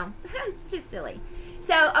saying, you know, it's just silly.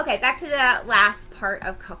 So, okay, back to the last part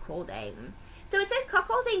of cuckolding. So it says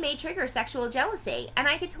cuckolding may trigger sexual jealousy. And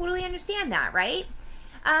I could totally understand that, right?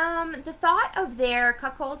 The thought of the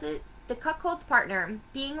cuckold's partner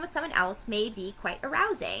being with someone else may be quite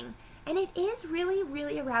arousing. And it is really,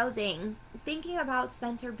 really arousing thinking about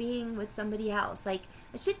Spencer being with somebody else. Like,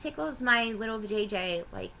 it shit tickles my little JJ,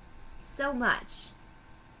 like, so much.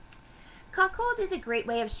 Cuckold is a great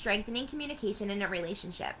way of strengthening communication in a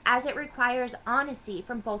relationship, as it requires honesty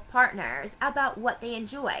from both partners about what they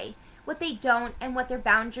enjoy, what they don't, and what their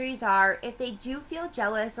boundaries are if they do feel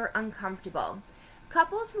jealous or uncomfortable.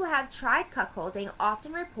 Couples who have tried cuckolding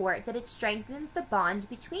often report that it strengthens the bond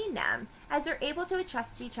between them as they're able to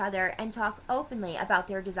trust each other and talk openly about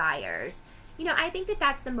their desires. You know, I think that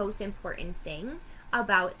that's the most important thing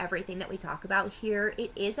about everything that we talk about here.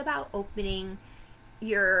 It is about opening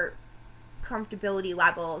your comfortability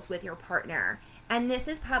levels with your partner. And this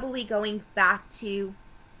is probably going back to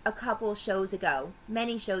a couple shows ago,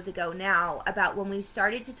 many shows ago now, about when we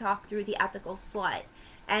started to talk through the ethical slut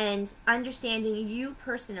and understanding you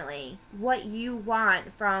personally, what you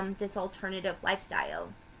want from this alternative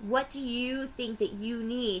lifestyle. What do you think that you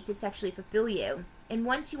need to sexually fulfill you? And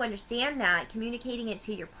once you understand that, communicating it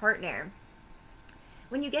to your partner.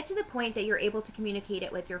 When you get to the point that you're able to communicate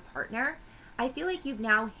it with your partner, I feel like you've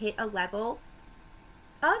now hit a level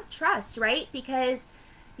of trust, right? Because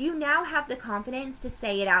you now have the confidence to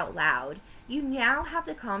say it out loud. You now have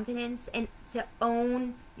the confidence and to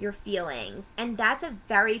own your feelings. And that's a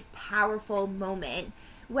very powerful moment.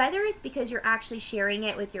 Whether it's because you're actually sharing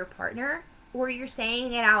it with your partner or you're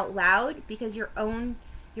saying it out loud because your own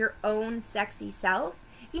sexy self.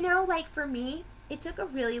 You know, like for me, it took a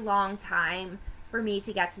really long time for me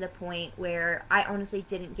to get to the point where I honestly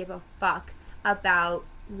didn't give a fuck about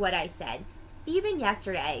what I said. Even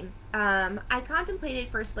yesterday, I contemplated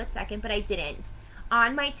for a split second, but I didn't.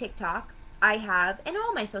 On my TikTok, I have, and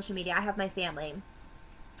all my social media, I have my family.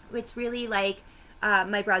 It's really like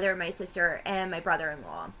my brother, my sister, and my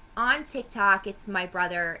brother-in-law. On TikTok, it's my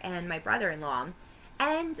brother and my brother-in-law.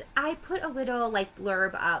 And I put a little like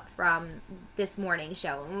blurb up from this morning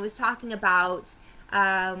show, and it was talking about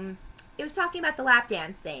the lap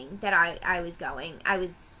dance thing that I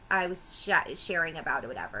was sharing about or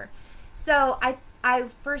whatever. So I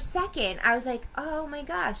for a second I was like, oh my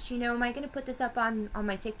gosh, you know, am I gonna put this up on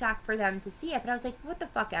my TikTok for them to see it? But I was like, what the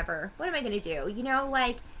fuck ever? What am I gonna do? You know,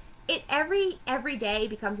 like it every day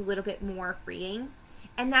becomes a little bit more freeing,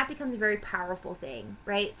 and that becomes a very powerful thing,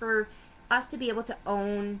 right? For us to be able to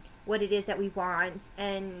own what it is that we want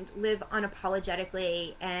and live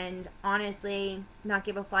unapologetically and honestly not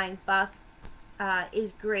give a flying fuck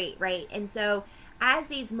is great, right? And so as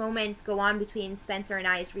these moments go on between Spencer and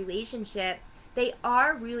I's relationship, they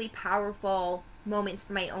are really powerful moments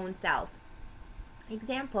for my own self.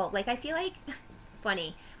 Example, like I feel like,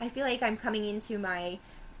 funny, I feel like I'm coming into my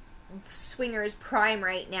swingers prime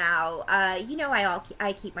right now. You know,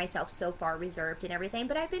 I keep myself so far reserved and everything,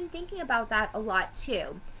 but I've been thinking about that a lot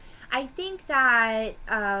too. I think that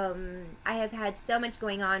I have had so much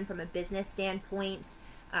going on from a business standpoint,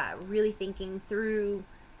 really thinking through,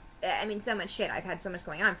 I mean, so much shit. I've had so much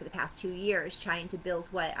going on for the past 2 years trying to build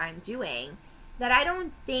what I'm doing that I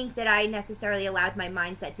don't think that I necessarily allowed my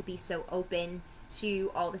mindset to be so open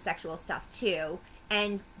to all the sexual stuff too,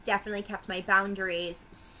 and definitely kept my boundaries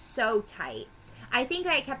so tight. I think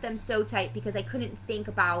I kept them so tight because I couldn't think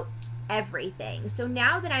about everything. So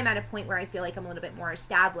now that I'm at a point where I feel like I'm a little bit more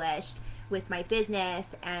established with my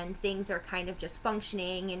business and things are kind of just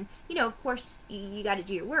functioning, and you know, of course you got to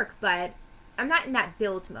do your work, but I'm not in that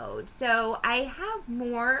build mode. So I have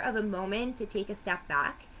more of a moment to take a step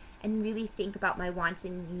back and really think about my wants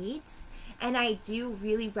and needs. And I do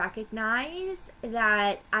really recognize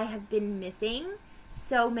that I have been missing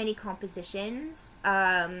so many compositions,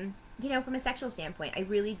 you know, from a sexual standpoint. I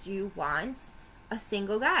really do want a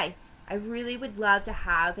single guy. I really would love to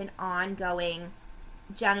have an ongoing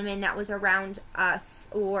gentleman that was around us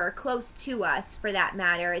or close to us for that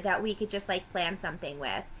matter, that we could just like plan something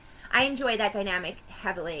with. I enjoy that dynamic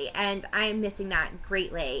heavily, and I am missing that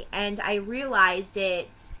greatly. And I realized it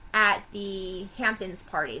at the Hamptons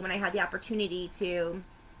party when I had the opportunity to,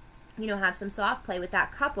 you know, have some soft play with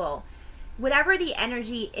that couple. Whatever the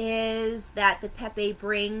energy is that the Pepe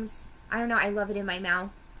brings, I don't know, I love it in my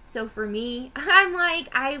mouth. So for me, I'm like,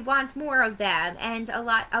 I want more of them and a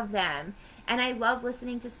lot of them. And I love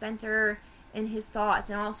listening to Spencer and his thoughts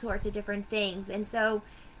and all sorts of different things. And so,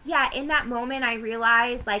 yeah, in that moment, I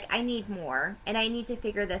realized, like, I need more, and I need to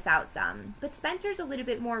figure this out some. But Spencer's a little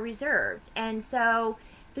bit more reserved. And so,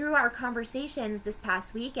 through our conversations this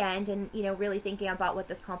past weekend and, you know, really thinking about what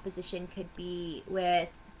this composition could be with,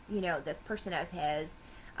 you know, this person of his,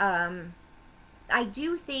 I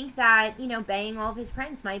do think that, you know, banging all of his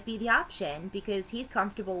friends might be the option because he's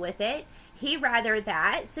comfortable with it. He'd rather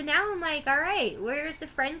that. So now I'm like, all right, where's the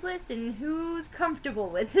friends list and who's comfortable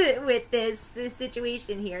with it, with this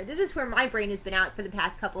situation here? This is where my brain has been out for the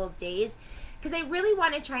past couple of days because I really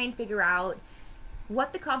want to try and figure out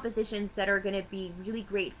what the compositions that are going to be really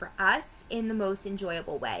great for us in the most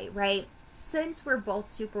enjoyable way, right? Since we're both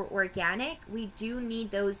super organic, we do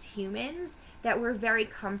need those humans that we're very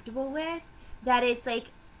comfortable with, that it's like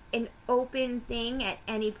an open thing at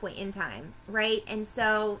any point in time, right? And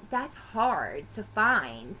so that's hard to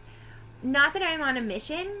find. Not that I'm on a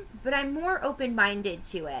mission, but I'm more open-minded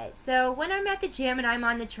to it. So when I'm at the gym and I'm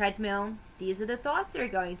on the treadmill, these are the thoughts that are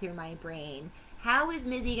going through my brain. How is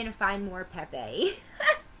Mizzy going to find more Pepe?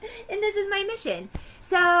 And this is my mission.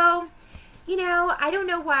 So, you know, I don't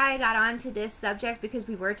know why I got onto this subject, because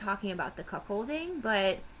we were talking about the cuckolding,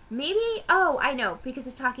 but maybe, oh, I know, because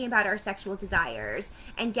it's talking about our sexual desires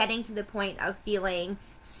and getting to the point of feeling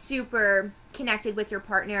super connected with your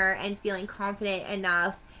partner and feeling confident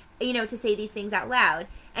enough, you know, to say these things out loud.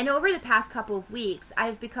 And over the past couple of weeks,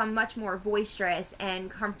 I've become much more boisterous and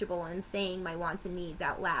comfortable in saying my wants and needs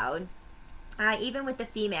out loud. Even with the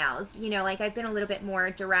females, you know, like I've been a little bit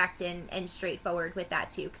more direct and straightforward with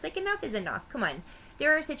that too. Because like enough is enough. Come on.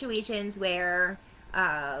 There are situations where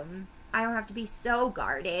I don't have to be so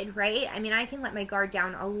guarded, right? I mean, I can let my guard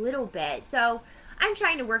down a little bit. So I'm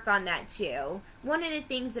trying to work on that too. One of the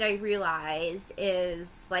things that I realize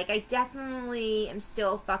is, like, I definitely am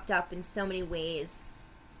still fucked up in so many ways.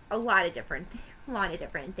 A lot of different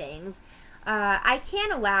things. I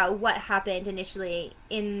can't allow what happened initially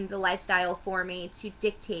in the lifestyle for me to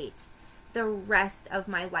dictate the rest of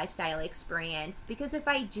my lifestyle experience, because if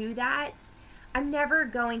I do that, I'm never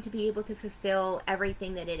going to be able to fulfill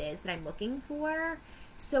everything that it is that I'm looking for.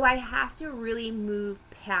 So I have to really move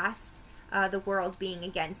past the world being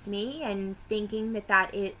against me and thinking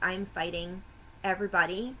that I'm fighting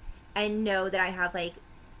everybody, and know that I have like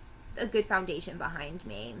a good foundation behind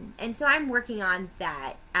me. And so I'm working on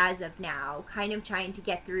that as of now, kind of trying to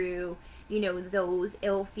get through, you know, those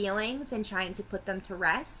ill feelings and trying to put them to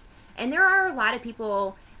rest. And there are a lot of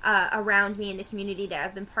people around me in the community that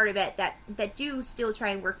have been part of it that do still try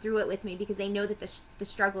and work through it with me, because they know that the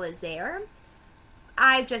struggle is there.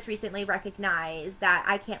 I've just recently recognized that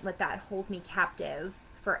I can't let that hold me captive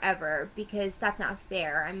forever, because that's not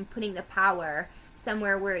fair. I'm putting the power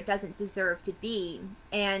somewhere where it doesn't deserve to be.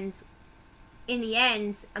 And in the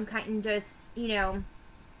end, I'm kind of just, you know,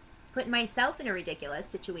 putting myself in a ridiculous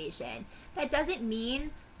situation. That doesn't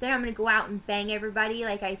mean that I'm going to go out and bang everybody.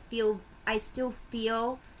 Like, I still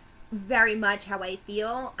feel very much how I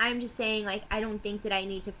feel. I'm just saying, like, I don't think that I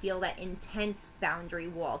need to feel that intense boundary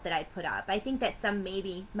wall that I put up. I think that some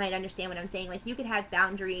maybe might understand what I'm saying. Like, you could have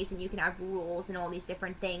boundaries and you can have rules and all these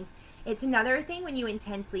different things. It's another thing when you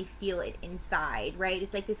intensely feel it inside, right?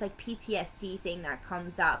 It's like this like PTSD thing that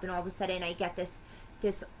comes up, and all of a sudden I get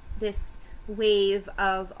this wave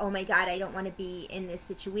of, oh my God, I don't want to be in this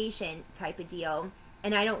situation type of deal,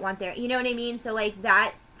 and I don't want there, you know what I mean? So like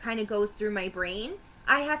that kind of goes through my brain.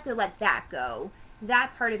 I have to let that go.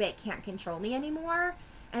 That part of it can't control me anymore.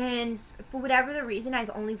 And for whatever the reason, I've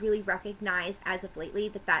only really recognized as of lately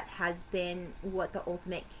that has been what the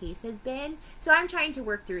ultimate case has been. So I'm trying to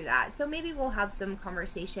work through that. So maybe we'll have some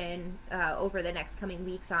conversation over the next coming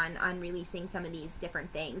weeks on releasing some of these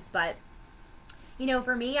different things. But, you know,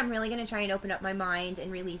 for me, I'm really going to try and open up my mind and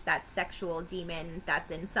release that sexual demon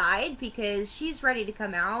that's inside, because she's ready to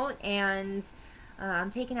come out. And I'm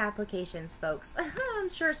taking applications, folks. I'm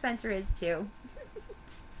sure Spencer is too.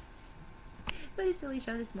 What a silly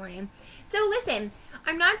show this morning. So listen,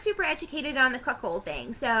 I'm not super educated on the cuckold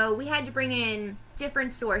thing, so we had to bring in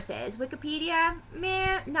different sources. Wikipedia,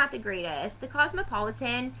 meh, not the greatest. The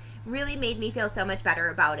Cosmopolitan really made me feel so much better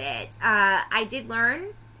about it. I did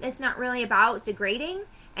learn it's not really about degrading,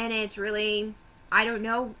 and it's really, I don't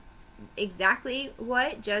know exactly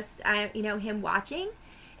what, just, you know, him watching.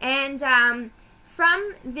 And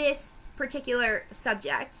from this particular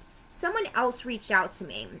subject, someone else reached out to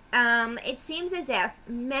me. It seems as if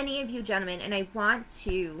many of you gentlemen, and I want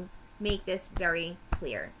to make this very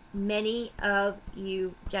clear, many of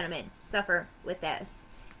you gentlemen suffer with this,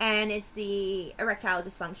 and it's the erectile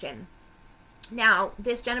dysfunction. Now,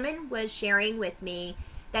 this gentleman was sharing with me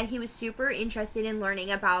that he was super interested in learning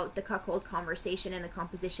about the cuckold conversation and the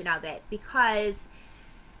composition of it, because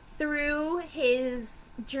through his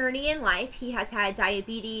journey in life, he has had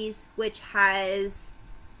diabetes, which has,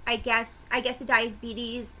 I guess the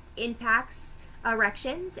diabetes impacts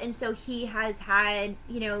erections, and so he has had,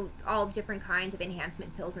 you know, all different kinds of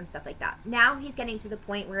enhancement pills and stuff like that. Now he's getting to the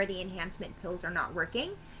point where the enhancement pills are not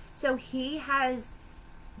working, so he had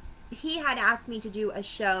asked me to do a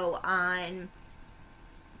show on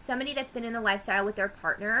somebody that's been in the lifestyle with their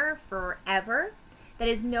partner forever, that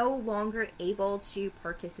is no longer able to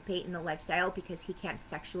participate in the lifestyle because he can't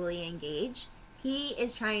sexually engage. He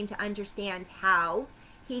is trying to understand how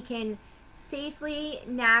he can safely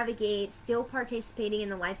navigate still participating in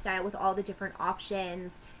the lifestyle with all the different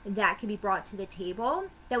options that can be brought to the table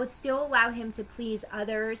that would still allow him to please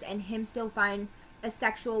others and him still find a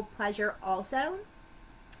sexual pleasure also.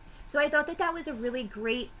 So I thought that that was a really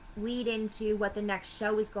great lead into what the next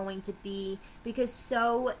show is going to be, because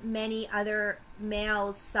so many other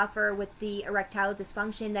males suffer with the erectile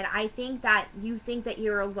dysfunction that I think that you think that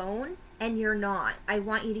you're alone, and you're not. I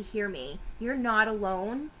want you to hear me. You're not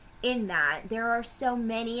alone in that. There are so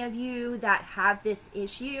many of you that have this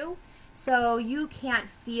issue. So you can't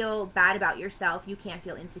feel bad about yourself. You can't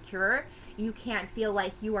feel insecure. You can't feel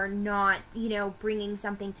like you are not, bringing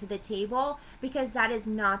something to the table, because that is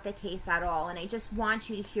not the case at all. And I just want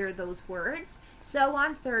you to hear those words. So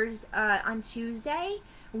on Tuesday,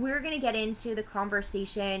 we're going to get into the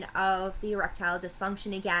conversation of the erectile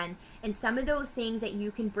dysfunction again, and some of those things that you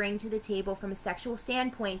can bring to the table from a sexual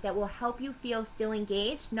standpoint that will help you feel still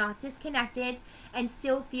engaged, not disconnected, and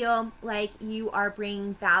still feel like you are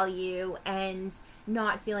bringing value and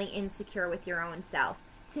not feeling insecure with your own self.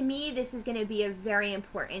 To me, this is going to be a very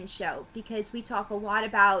important show, because we talk a lot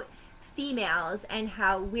about females and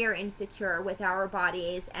how we're insecure with our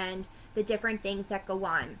bodies and the different things that go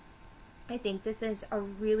on. I think this is a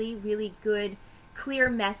really, really good, clear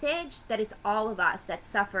message that it's all of us that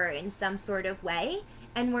suffer in some sort of way,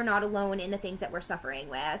 and we're not alone in the things that we're suffering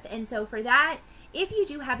with. And so for that, if you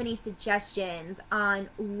do have any suggestions on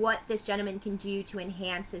what this gentleman can do to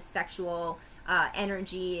enhance his sexual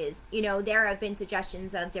energies, there have been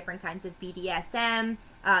suggestions of different kinds of BDSM,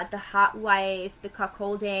 the hot wife, the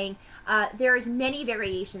cuckolding. There's many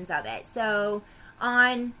variations of it. So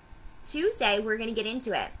on Tuesday, we're going to get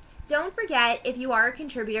into it. Don't forget, if you are a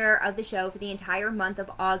contributor of the show for the entire month of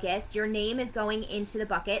August, your name is going into the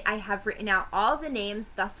bucket. I have written out all the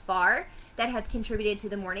names thus far that have contributed to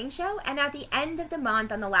the morning show. And at the end of the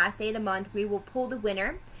month, on the last day of the month, we will pull the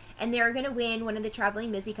winner. And they're going to win one of the traveling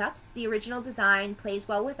Mizzy Cups. The original design plays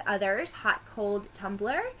well with others. Hot Cold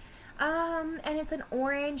Tumbler. And it's an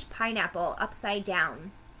orange pineapple upside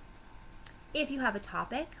down. If you have a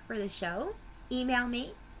topic for the show, email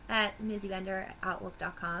me at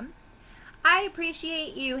mizzybender@outlook.com. I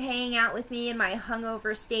appreciate you hanging out with me in my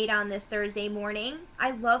hungover state on this Thursday morning.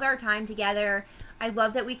 I love our time together. I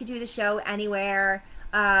love that we could do the show anywhere.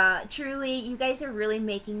 Truly, you guys are really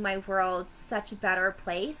making my world such a better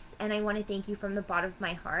place, and I want to thank you from the bottom of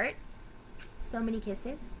my heart. So many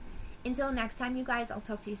kisses. Until next time, you guys, I'll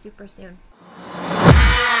talk to you super soon.